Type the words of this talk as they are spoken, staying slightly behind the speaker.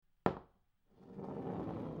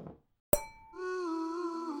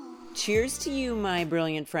Cheers to you, my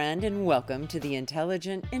brilliant friend, and welcome to the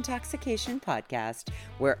Intelligent Intoxication Podcast,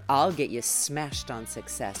 where I'll get you smashed on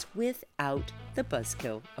success without the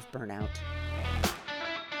buzzkill of burnout.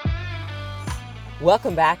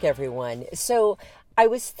 Welcome back, everyone. So I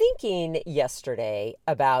was thinking yesterday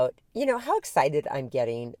about, how excited I'm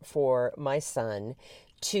getting for my son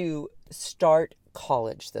to start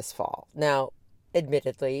college this fall. Now,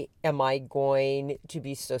 admittedly, am I going to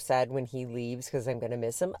be so sad when he leaves because I'm going to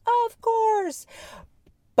miss him? Of course.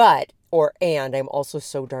 And I'm also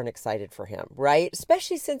so darn excited for him, right?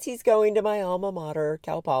 Especially since he's going to my alma mater,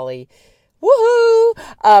 Cal Poly. Woohoo!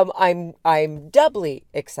 I'm doubly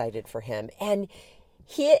excited for him. And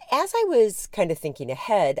as I was kind of thinking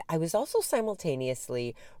ahead, I was also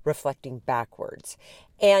simultaneously reflecting backwards.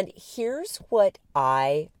 And here's what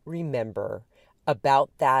I remember about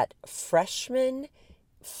that freshman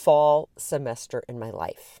fall semester in my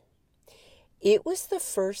life. It was the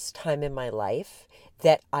first time in my life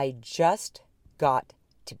that I just got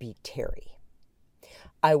to be Terry.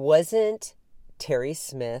 I wasn't Terry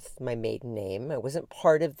Smith, my maiden name. I wasn't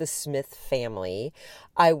part of the Smith family.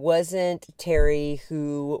 I wasn't Terry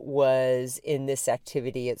who was in this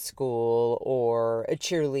activity at school or a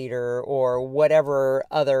cheerleader or whatever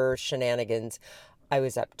other shenanigans I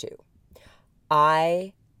was up to.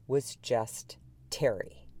 I was just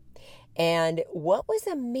Terry. And what was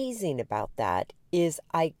amazing about that is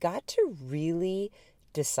I got to really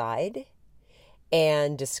decide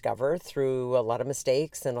and discover through a lot of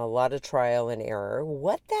mistakes and a lot of trial and error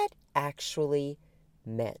what that actually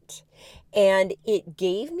meant. And it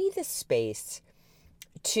gave me the space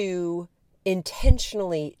to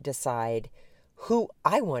intentionally decide who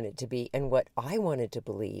I wanted to be and what I wanted to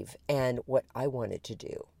believe and what I wanted to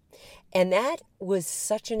do. And that was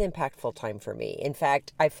such an impactful time for me. In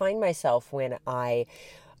fact, I find myself when I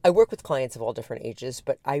work with clients of all different ages,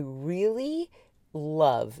 but I really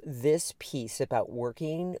love this piece about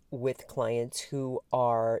working with clients who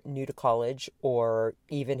are new to college or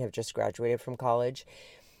even have just graduated from college,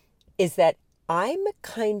 is that I'm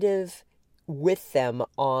kind of with them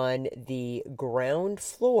on the ground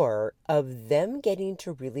floor of them getting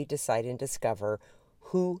to really decide and discover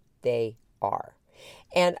who they are.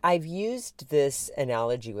 And I've used this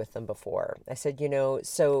analogy with them before. I said,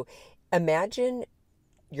 so imagine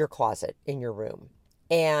your closet in your room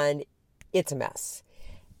and it's a mess.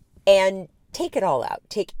 And take it all out.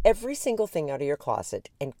 Take every single thing out of your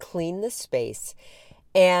closet and clean the space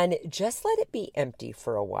and just let it be empty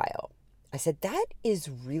for a while. I said, that is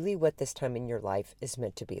really what this time in your life is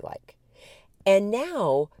meant to be like. And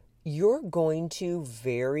now you're going to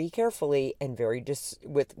very carefully and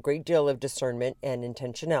with a great deal of discernment and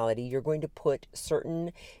intentionality, you're going to put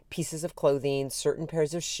certain pieces of clothing, certain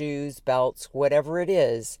pairs of shoes, belts, whatever it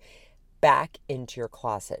is, back into your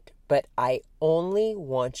closet. But I only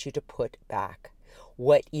want you to put back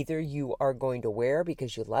what either you are going to wear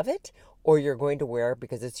because you love it or you're going to wear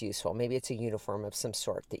because it's useful. Maybe it's a uniform of some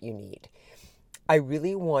sort that you need. I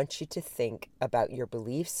really want you to think about your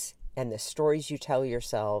beliefs and the stories you tell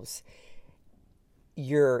yourselves,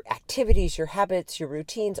 your activities, your habits, your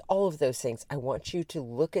routines, all of those things. I want you to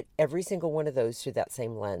look at every single one of those through that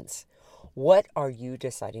same lens. What are you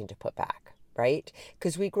deciding to put back, right?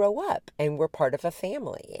 Because we grow up and we're part of a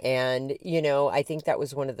family. And, I think that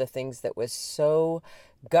was one of the things that was so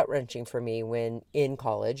gut-wrenching for me when in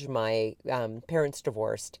college, my parents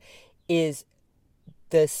divorced, is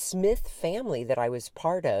the Smith family that I was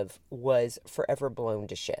part of was forever blown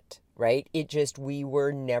to shit, right? We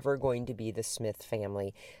were never going to be the Smith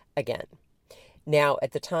family again. Now,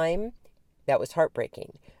 at the time, that was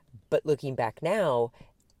heartbreaking. But looking back now,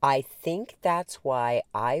 I think that's why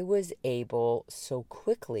I was able so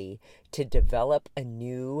quickly to develop a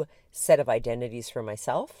new set of identities for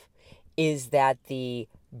myself, is that the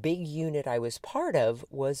big unit I was part of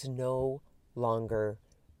was no longer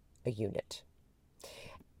a unit.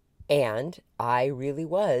 And I really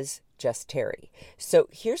was just Terry. So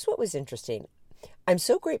here's what was interesting. I'm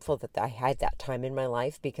so grateful that I had that time in my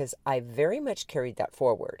life because I very much carried that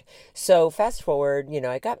forward. So fast forward,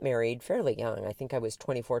 I got married fairly young. I think I was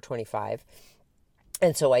 24, 25.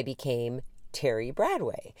 And so I became Terry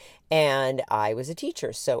Bradway. And I was a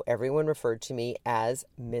teacher, so everyone referred to me as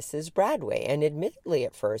Mrs. Bradway. And admittedly,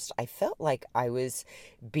 at first, I felt like I was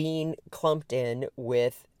being clumped in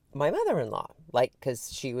with my mother-in-law,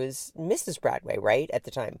 because she was Mrs. Bradway, right, at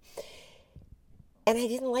the time. And I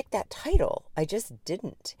didn't like that title. I just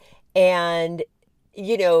didn't. And,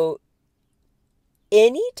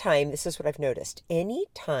 anytime, this is what I've noticed,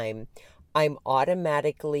 anytime I'm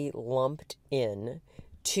automatically lumped in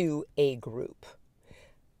to a group,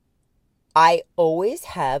 I always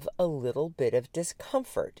have a little bit of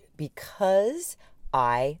discomfort because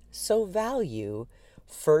I so value,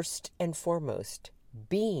 first and foremost,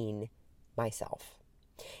 being myself.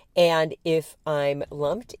 And if I'm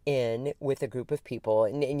lumped in with a group of people,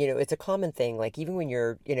 and it's a common thing, like even when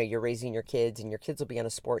you're raising your kids and your kids will be on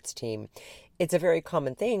a sports team, it's a very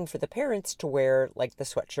common thing for the parents to wear like the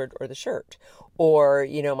sweatshirt or the shirt. Or,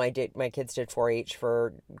 my kids did 4-H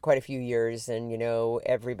for quite a few years, and,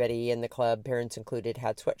 everybody in the club, parents included,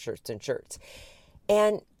 had sweatshirts and shirts.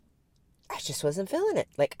 And I just wasn't feeling it.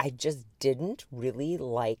 Like, I just didn't really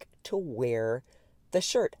like to wear the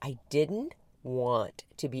shirt. I didn't want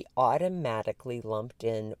to be automatically lumped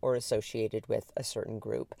in or associated with a certain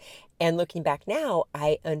group. And looking back now,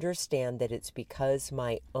 I understand that it's because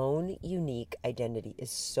my own unique identity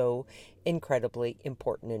is so incredibly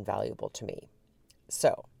important and valuable to me.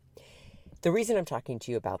 So, the reason I'm talking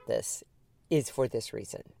to you about this is for this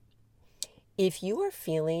reason. If you are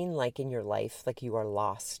feeling like in your life, like you are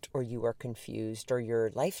lost or you are confused or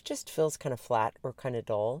your life just feels kind of flat or kind of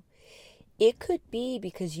dull, it could be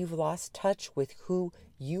because you've lost touch with who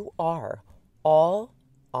you are all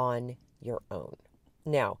on your own.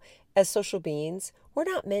 Now, as social beings, we're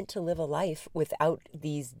not meant to live a life without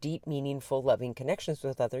these deep, meaningful, loving connections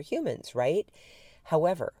with other humans, right?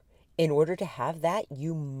 However, in order to have that,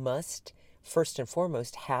 you must first and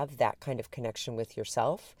foremost have that kind of connection with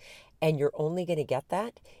yourself. And you're only going to get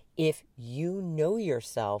that if you know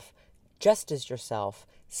yourself just as yourself,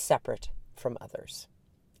 separate from others.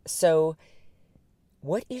 So,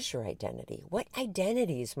 what is your identity? What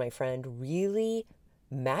identities, my friend, really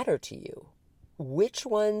matter to you? Which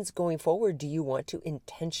ones going forward do you want to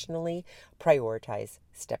intentionally prioritize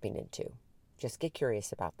stepping into? Just get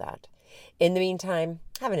curious about that. In the meantime,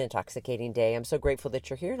 have an intoxicating day. I'm so grateful that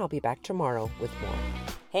you're here, and I'll be back tomorrow with more.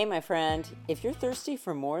 Hey, my friend, if you're thirsty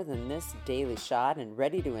for more than this daily shot and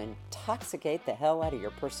ready to intoxicate the hell out of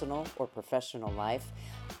your personal or professional life,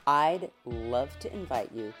 I'd love to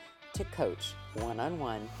invite you to coach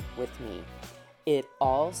one-on-one with me. It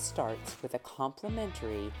all starts with a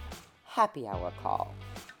complimentary happy hour call.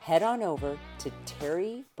 Head on over to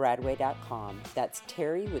terrybradway.com. That's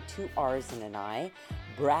Terry with 2 R's and an I.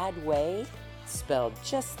 Bradway, spelled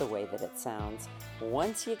just the way that it sounds.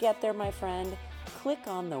 Once you get there, my friend, click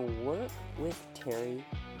on the Work with Terry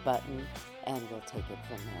button and we'll take it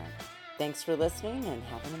from there. Thanks for listening and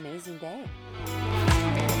have an amazing day.